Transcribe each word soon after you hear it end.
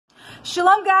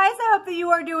Shalom guys, I hope that you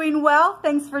are doing well.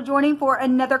 Thanks for joining for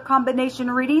another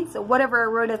combination reading. So whatever I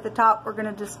wrote at the top, we're going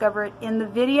to discover it in the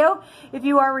video. If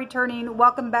you are returning,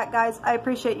 welcome back guys. I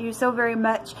appreciate you so very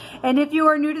much. And if you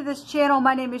are new to this channel,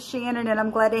 my name is Shannon and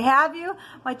I'm glad to have you.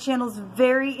 My channel's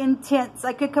very intense.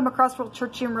 I could come across real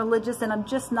churchy and religious and I'm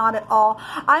just not at all.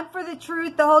 I'm for the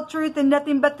truth, the whole truth, and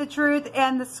nothing but the truth,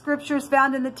 and the scriptures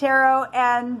found in the tarot,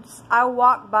 and I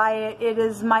walk by it. It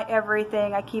is my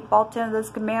everything. I keep all 10 of those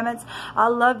commandments. I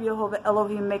love Yehovah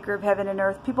Elohim, maker of heaven and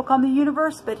earth. People call me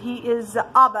universe, but he is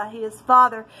Abba. He is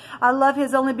Father. I love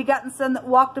his only begotten Son that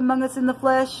walked among us in the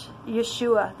flesh,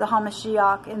 Yeshua, the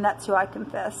HaMashiach, and that's who I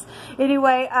confess.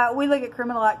 Anyway, we look at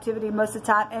criminal activity most of the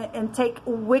time and take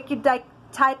wicked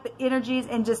type of energies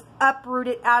and just uproot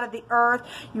it out of the earth.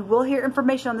 You will hear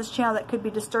information on this channel that could be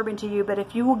disturbing to you, but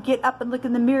if you will get up and look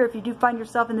in the mirror, if you do find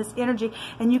yourself in this energy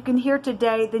and you can hear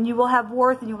today, then you will have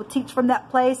worth and you will teach from that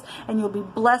place and you'll be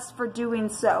blessed for doing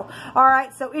so.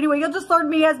 Alright, so anyway, you'll just learn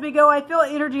me as we go. I feel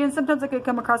energy and sometimes I could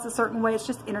come across a certain way. It's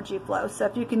just energy flow. So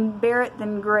if you can bear it,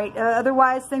 then great.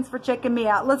 Otherwise, thanks for checking me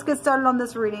out. Let's get started on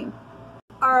this reading.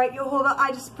 Alright, Yehovah,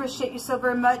 I just appreciate you so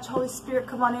very much. Holy Spirit,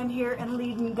 come on in here and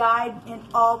lead and guide in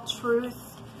all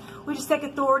truth. We just take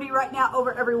authority right now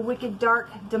over every wicked, dark,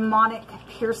 demonic,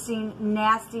 piercing,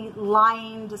 nasty,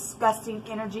 lying, disgusting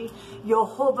energy.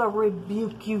 Yehovah,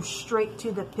 rebuke you straight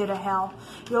to the pit of hell.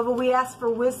 Yehovah, we ask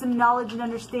for wisdom, knowledge, and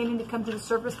understanding to come to the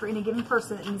surface for any given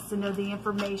person that needs to know the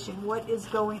information. What is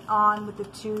going on with the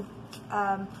two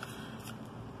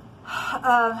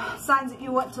signs that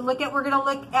you want to look at? We're going to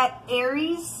look at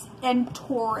Aries and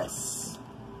Taurus.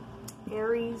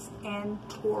 Aries and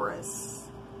Taurus.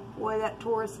 Boy, that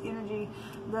Taurus energy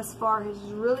thus far has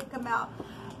really come out.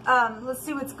 Let's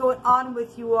see what's going on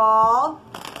with you all.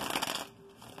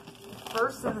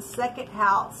 First and the second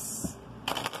house.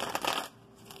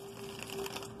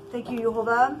 Thank you,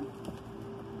 Yehovah.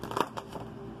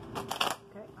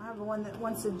 One that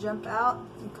wants to jump out.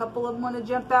 A couple of them want to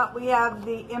jump out. We have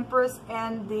the Empress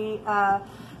and the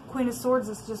Queen of Swords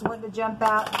that's just wanting to jump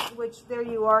out, which there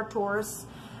you are, Taurus.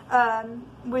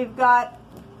 We've got,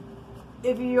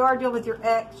 if you are dealing with your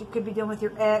ex, you could be dealing with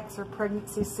your ex or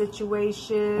pregnancy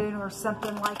situation or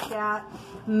something like that.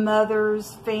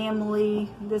 Mothers, family,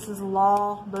 this is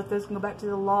law. Both those can go back to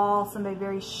the law. Somebody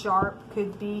very sharp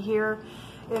could be here.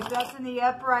 If that's in the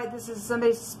upright, this is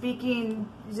somebody speaking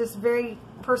just very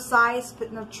precise,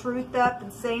 putting their truth up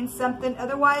and saying something.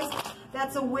 Otherwise,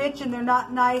 that's a witch and they're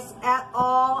not nice at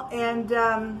all. And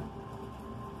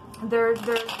they're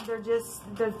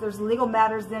just, there's legal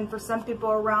matters then for some people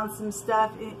around some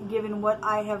stuff, given what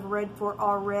I have read for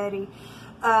already.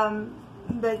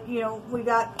 But, you know, we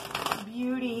got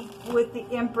beauty with the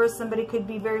Empress. Somebody could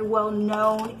be very well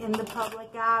known in the public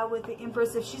eye with the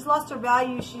Empress. If she's lost her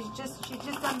value, she's just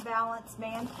unbalanced,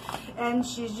 man. And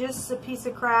she's just a piece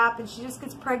of crap and she just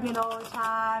gets pregnant all the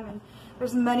time. And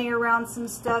there's money around some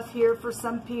stuff here for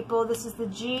some people. This is the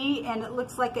G, and it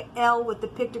looks like an L with the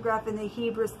pictograph in the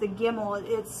Hebrew. It's the Gimel.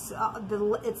 It's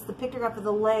the pictograph of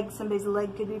the leg. Somebody's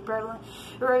leg could be prevalent.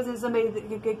 It represents somebody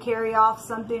that could carry off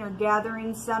something or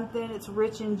gathering something. It's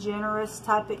rich and generous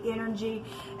type of energy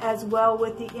as well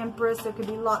with the Empress. There could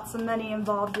be lots of money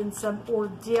involved in some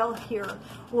ordeal here.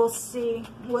 We'll see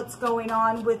what's going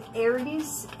on with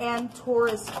Aries and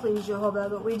Taurus, please, Jehovah.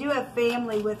 But we do have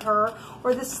family with her,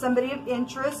 or this is somebody of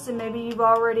interest, and maybe you've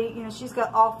already, you know, she's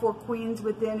got all four queens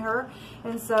within her.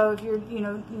 And so if you're, you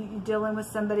know, you're dealing with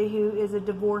somebody who is a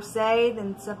divorcee,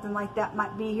 then something like that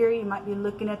might be here. You might be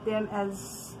looking at them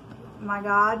as, my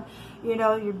God, you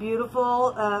know, you're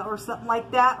beautiful, or something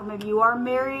like that. Or maybe you are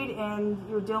married and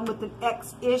you're dealing with an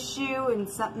ex issue and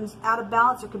something's out of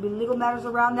balance. There could be legal matters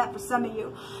around that for some of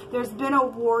you. There's been a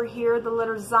war here. The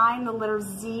letter Zion, the letter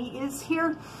Z is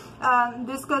here.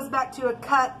 This goes back to a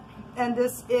cut. And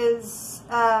this is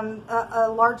a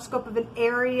large scope of an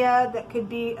area that could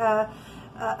be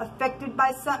affected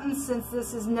by something, since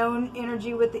this is known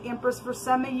energy with the Empress for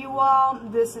some of you all.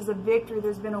 This is a victory.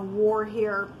 There's been a war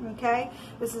here, okay?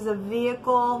 This is a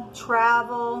vehicle,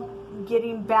 travel,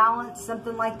 getting balance,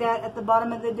 something like that. At the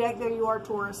bottom of the deck, there you are,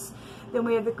 Taurus. Then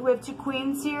we have two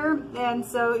queens here, and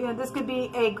so, you know, this could be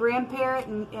a grandparent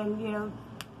and you know,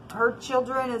 her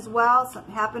children as well.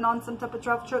 Something happened on some type of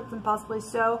travel trip, and possibly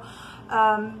so.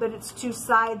 But it's two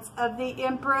sides of the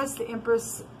Empress. The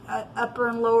Empress upper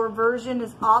and lower version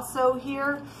is also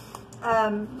here.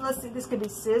 Let's see, this could be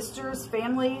sisters,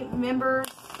 family members,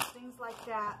 things like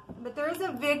that. But there is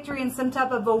a victory in some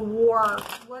type of a war.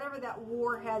 Whatever that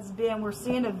war has been, we're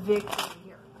seeing a victory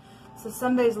here. So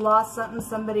somebody's lost something.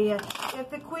 Somebody has,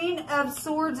 if the Queen of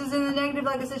Swords is in the negative,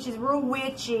 like I said, she's real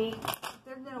witchy.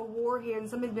 there's been a war here, and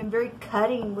somebody's been very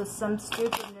cutting with some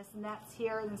stupidness, and that's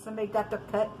here. And then somebody got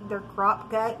their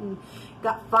crop cut and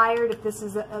got fired. If this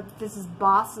is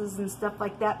bosses and stuff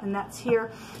like that, then that's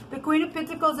here. The Queen of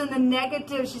Pentacles in the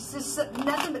negative. She's just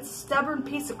nothing but stubborn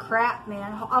piece of crap,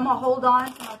 man. I'm gonna hold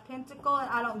on to my pentacle, and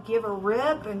I don't give a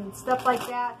rip and stuff like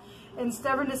that. And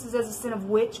stubbornness is as a sin of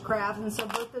witchcraft. And so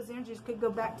both those energies could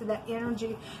go back to that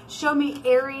energy. Show me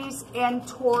Aries and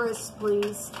Taurus,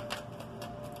 please.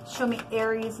 Show me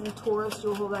Aries and Taurus.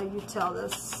 You tell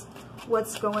us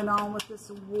what's going on with this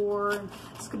war. And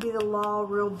this could be the law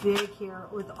real big here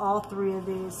with all three of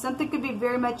these. Something could be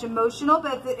very much emotional,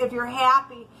 but if you're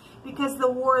happy because the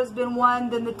war has been won,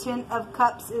 then the Ten of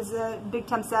Cups is a big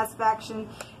time satisfaction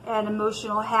and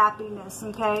emotional happiness.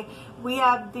 Okay, we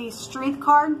have the Strength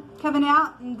card coming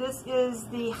out, and this is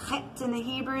the Het in the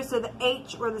Hebrew, so the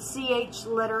H or the CH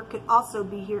letter could also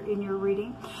be here in your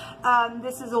reading.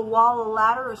 This is a wall, a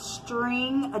ladder, a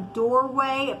string, a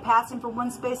doorway, a passing from one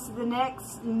space to the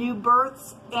next, new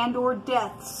births and or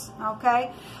deaths.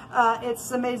 Okay, it's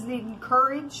somebody's needing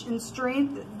courage and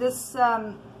strength.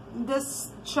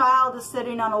 This child is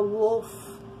sitting on a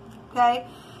wolf. Okay.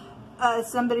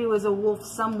 Somebody was a wolf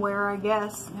somewhere, I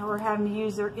guess, or having to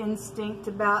use their instinct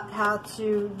about how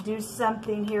to do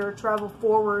something here, or travel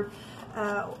forward,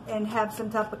 and have some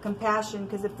type of compassion.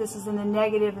 Because if this is in the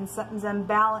negative and something's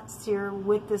unbalanced here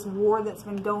with this war that's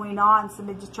been going on,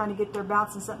 somebody just trying to get their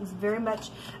balance, and something's very much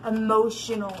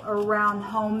emotional around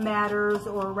home matters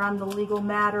or around the legal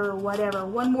matter or whatever.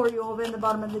 One more you'll have in the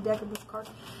bottom of the deck of this card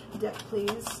deck,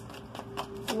 please.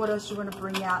 What else you want to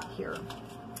bring out here?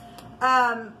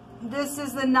 This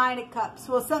is the Nine of Cups.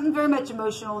 Well, something very much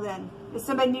emotional then. If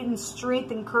somebody needing strength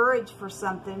and courage for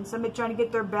something, somebody trying to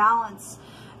get their balance,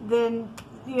 then,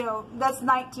 you know, that's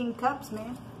 19 cups,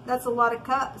 man. That's a lot of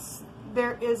cups.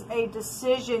 There is a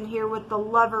decision here with the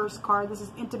Lovers card. This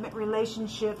is intimate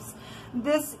relationships.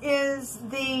 This is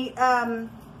the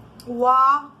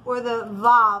Wa or the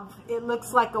Vav. It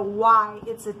looks like a Y.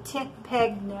 It's a tent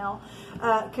peg nail.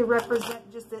 Could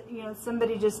represent just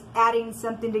somebody just adding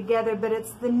something together, but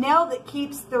it's the nail that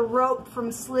keeps the rope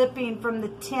from slipping from the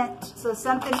tent. So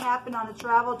something happened on a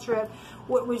travel trip.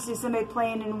 What we see, somebody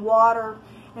playing in water,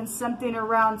 and something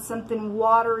around something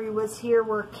watery was here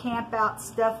where camp out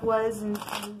stuff was, and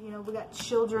you know, we got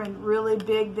children really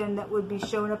big then that would be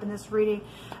showing up in this reading,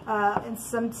 and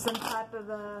some type of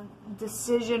a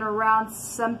decision around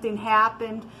something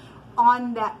happened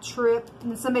on that trip,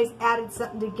 and somebody's added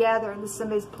something together, and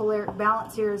somebody's polaric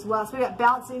balance here as well. So we got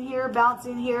balancing here,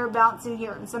 balancing here, balancing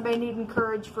here, and somebody needing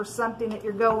courage for something that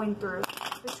you're going through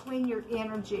between your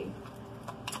energy.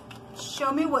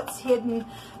 Show me what's hidden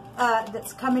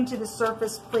that's coming to the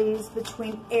surface, please,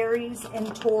 between Aries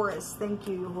and Taurus. Thank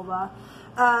you, Yehovah.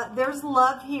 There's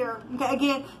love here. Okay,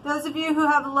 again, those of you who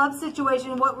have a love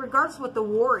situation, regardless of what the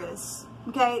war is,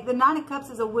 okay, the Nine of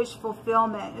Cups is a wish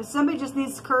fulfillment. If somebody just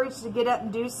needs courage to get up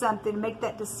and do something, make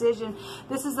that decision,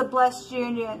 this is a blessed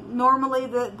union. Normally,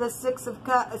 the Six of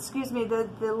Cups, excuse me, the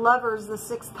Lovers, the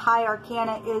sixth high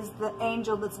arcana is the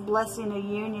angel that's blessing a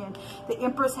union. The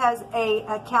Empress has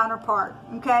a counterpart,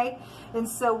 okay? And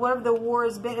so whatever the war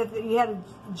has been, if you had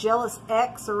a jealous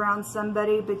ex around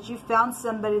somebody, but you found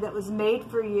somebody that was made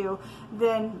for you,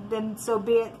 then so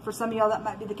be it. For some of y'all, that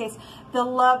might be the case. The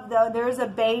love, though, there is a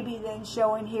baby then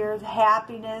showing here,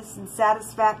 happiness and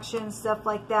satisfaction and stuff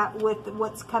like that with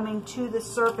what's coming to the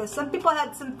surface. Some people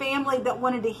had some family that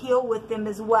wanted to heal with them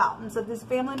as well. And so if there's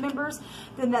family members,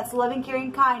 then that's loving,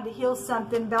 caring, kind to heal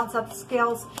something, bounce off the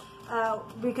scales,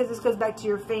 because this goes back to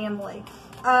your family.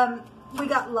 We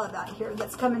got love out here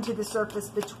that's coming to the surface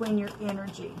between your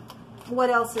energy. What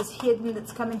else is hidden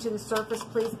that's coming to the surface,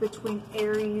 please, between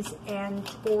Aries and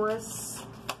Taurus?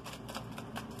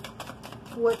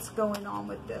 What's going on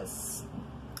with this?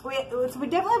 We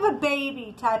definitely have a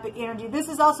baby type of energy. This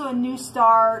is also a new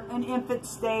start, an infant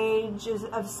stage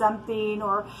of something,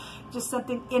 or just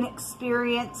something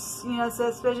inexperienced, you know, so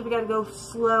especially if we got to go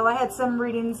slow. I had some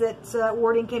readings that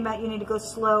wording came out, you need to go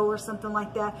slow or something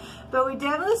like that. But we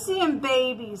definitely seeing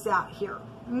babies out here,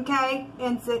 okay?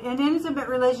 And so an intimate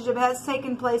relationship has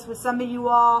taken place with some of you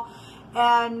all,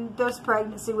 and there's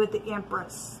pregnancy with the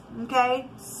Empress, okay?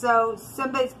 So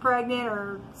somebody's pregnant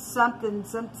or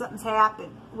something's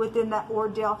happened within that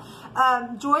ordeal.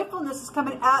 Joyfulness is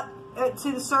coming up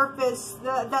to the surface.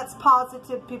 That's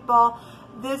positive, people.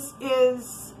 This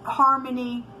is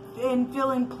harmony, and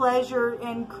feeling pleasure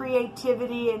and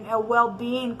creativity and a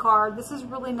well-being card. This is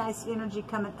really nice energy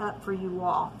coming up for you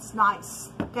all. It's nice,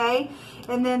 okay?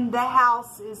 And then the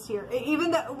House is here.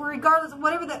 Even though, regardless,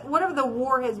 whatever the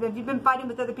war has been, if you've been fighting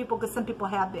with other people, because some people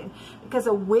have been, because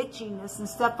of witchiness and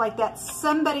stuff like that,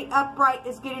 somebody upright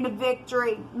is getting a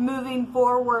victory, moving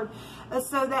forward.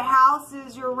 So the House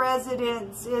is your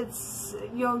residence. It's,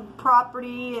 you know,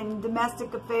 property and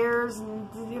domestic affairs,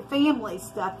 and your family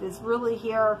stuff is really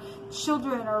here.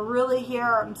 Children are really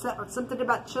here. Something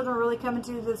about children really coming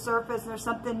to the surface, and there's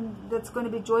something that's going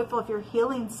to be joyful if you're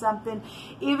healing something.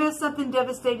 Even if something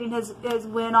devastating has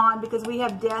went on, because we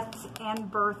have death and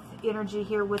birth energy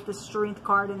here with the Strength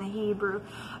card in the Hebrew.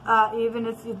 Even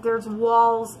if there's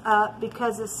walls up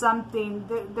because of something,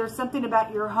 there's something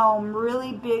about your home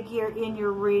really big here in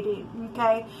your reading,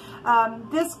 okay?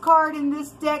 This card in this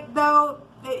deck, though,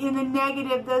 in the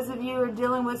negative, those of you who are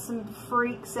dealing with some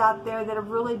freaks out there that have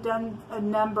really done a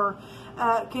number,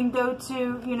 can go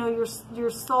to, you know,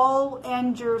 your soul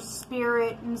and your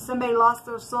spirit, and somebody lost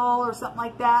their soul or something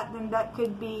like that, then that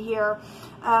could be here.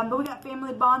 But we got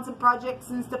family bonds and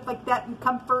projects and stuff like that, and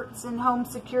comforts and home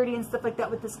security and stuff like that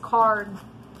with this card.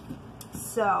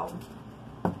 So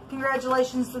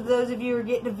congratulations to those of you who are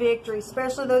getting a victory,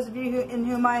 especially those of you in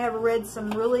whom I have read some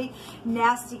really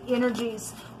nasty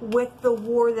energies with the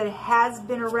war that has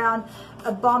been around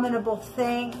abominable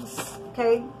things,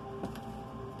 okay?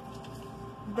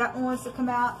 That one wants to come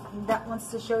out, that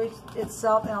wants to show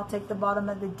itself, and I'll take the bottom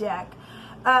of the deck.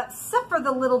 Suffer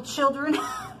the little children.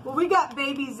 Well, we got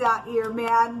babies out here,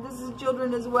 man. This is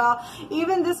children as well.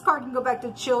 Even this card can go back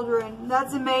to children.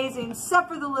 That's amazing.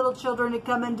 Suffer the little children to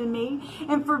come unto me,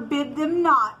 and forbid them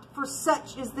not, for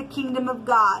such is the kingdom of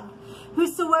God.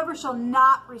 Whosoever shall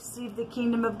not receive the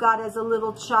kingdom of God as a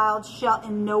little child shall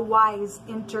in no wise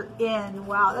enter in.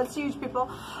 Wow, that's huge, people.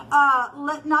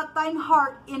 Let not thine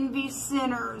heart envy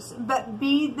sinners, but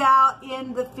be thou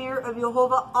in the fear of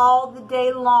Jehovah all the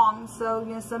day long. So,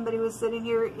 you know, somebody was sitting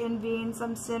here envying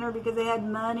some sinner because they had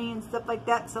money and stuff like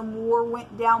that. Some war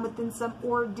went down within some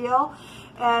ordeal.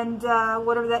 And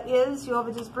whatever that is,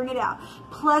 Jehovah, just bring it out.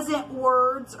 Pleasant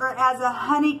words are as a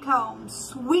honeycomb,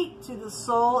 sweet to the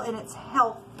soul, and its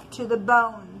health to the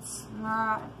bones. All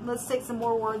right, let's take some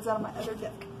more words out of my other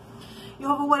deck.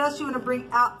 Jehovah, what else you want to bring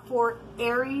out for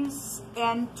Aries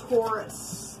and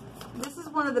Taurus? This is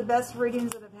one of the best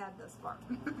readings that I've had thus far.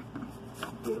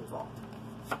 Beautiful.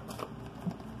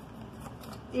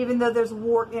 Even though there's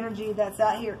war energy that's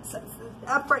out here, so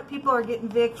upright people are getting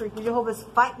victory because Jehovah's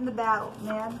fighting the battle,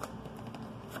 man.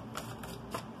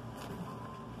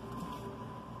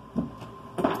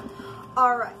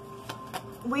 All right.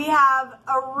 We have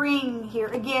a ring here.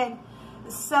 Again,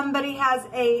 somebody has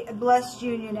a blessed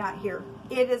union out here.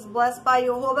 It is blessed by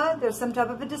Jehovah. There's some type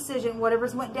of a decision.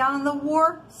 Whatever's went down in the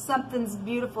war, something's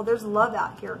beautiful. There's love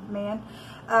out here, man.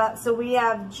 So we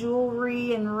have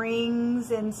jewelry and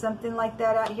rings and something like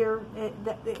that out here.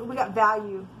 We got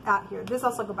value out here. This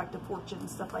also go back to fortune and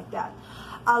stuff like that.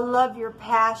 I love your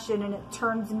passion and it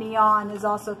turns me on is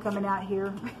also coming out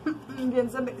here. Again,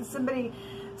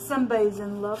 somebody's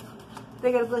in love.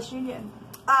 They got a blessed union.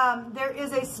 There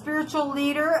is a spiritual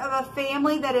leader of a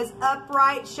family that is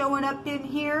upright showing up in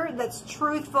here. That's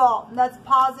truthful. That's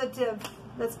positive.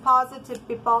 That's positive,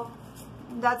 people.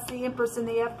 That's the Empress in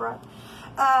the upright.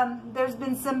 There's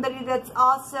been somebody that's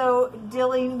also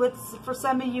dealing with, for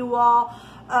some of you all,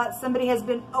 somebody has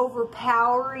been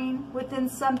overpowering within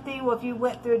something. Well, if you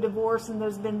went through a divorce and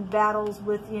there's been battles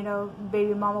with, you know,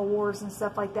 baby mama wars and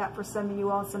stuff like that for some of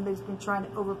you all, somebody's been trying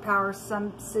to overpower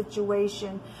some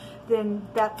situation, then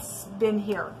that's been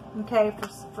here, okay,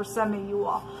 for some of you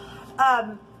all.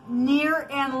 Near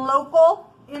and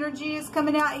local energy is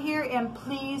coming out here, and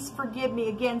please forgive me.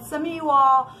 Again, some of you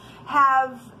all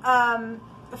have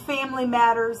family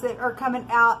matters that are coming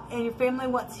out, and your family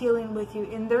wants healing with you,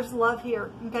 and there's love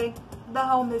here, okay? The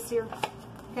home is here,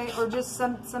 okay? Or just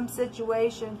some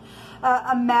situation.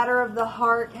 A matter of the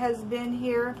heart has been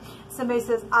here. Somebody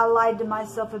says, I lied to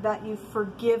myself about you.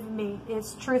 Forgive me.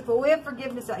 It's truthful. We have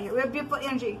forgiveness out here. We have beautiful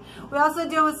energy. We also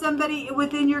deal with somebody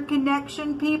within your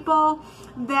connection, people,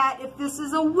 that if this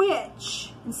is a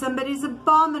witch and somebody's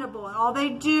abominable and all they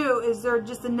do is they're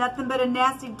just nothing but a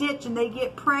nasty ditch and they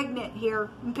get pregnant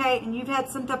here, okay, and you've had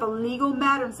some type of legal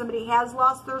matter and somebody has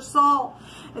lost their soul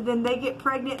and then they get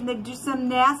pregnant and they do some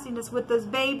nastiness with those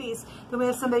babies, then we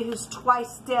have somebody who's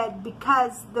twice dead,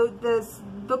 because the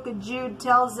book of Jude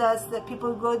tells us that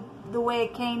people who the way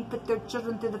it came, put their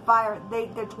children through the fire,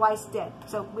 they're twice dead.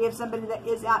 So we have somebody that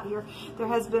is out here. There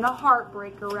has been a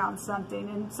heartbreak around something,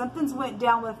 and something's went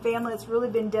down with family. It's really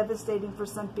been devastating for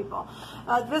some people.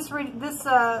 This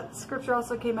scripture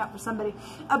also came out for somebody.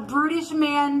 A brutish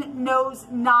man knows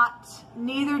not,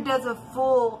 neither does a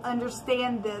fool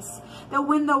understand this, that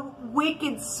when the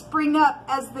wicked spring up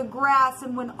as the grass,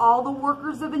 and when all the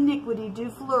workers of iniquity do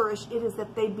flourish, it is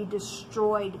that they be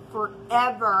destroyed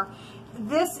forever.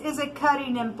 This is a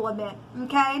cutting implement,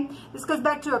 okay? This goes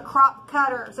back to a crop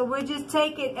cutter. So we just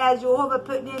take it as Jehovah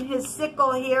putting in his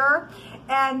sickle here,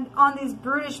 and on these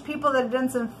brutish people that have done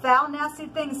some foul, nasty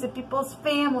things to people's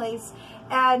families,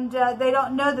 and they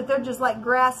don't know that they're just like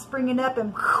grass springing up,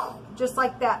 and just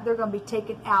like that, they're going to be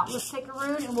taken out. Let's take a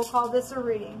rune, and we'll call this a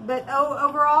reading. But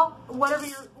overall,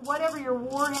 whatever your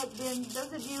war has been,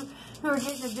 those of you who are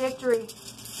getting a victory,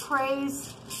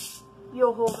 praise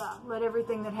Yehovah. Let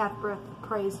everything that hath breath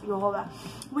praise Yehovah.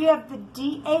 We have the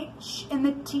DH and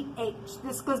the TH.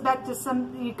 This goes back to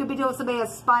you could be dealing with somebody who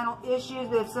has spinal issues,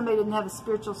 but if somebody didn't have a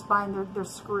spiritual spine, they're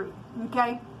screwed.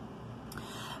 Okay?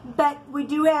 But we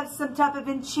do have some type of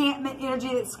enchantment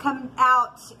energy that's coming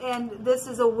out, and this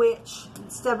is a witch.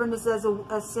 Stubbornness is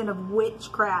a sin of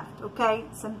witchcraft, okay?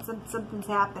 Something's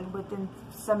happened within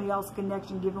somebody else's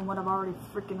connection, given what I've already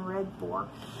freaking read for.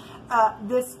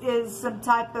 This is some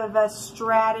type of a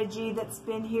strategy that's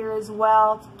been here as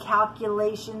well,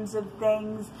 calculations of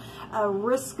things,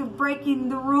 risk of breaking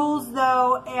the rules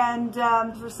though, and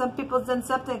for some people it's done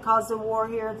something that caused a war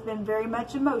here. It's been very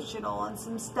much emotional and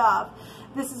some stuff.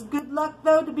 This is good luck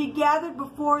though to be gathered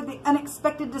before the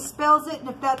unexpected dispels it, and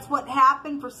if that's what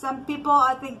happened for some people,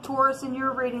 I think Taurus, in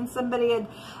your reading, somebody had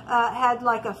had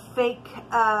like a fake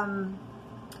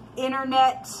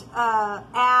internet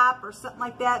app or something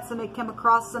like that. Somebody came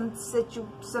across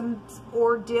some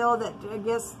ordeal that, I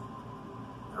guess,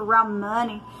 around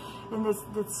money, and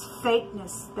this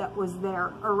fakeness that was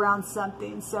there around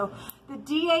something. So the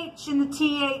DH and the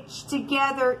TH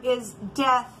together is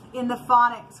death in the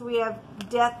phonics. We have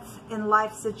death in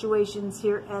life situations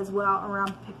here as well,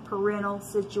 around parental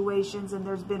situations, and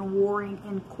there's been warring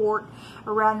in court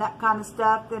around that kind of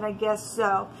stuff, then I guess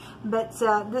so. But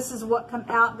this is what come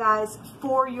out, guys,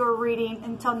 for your reading.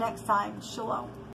 Until next time, shalom.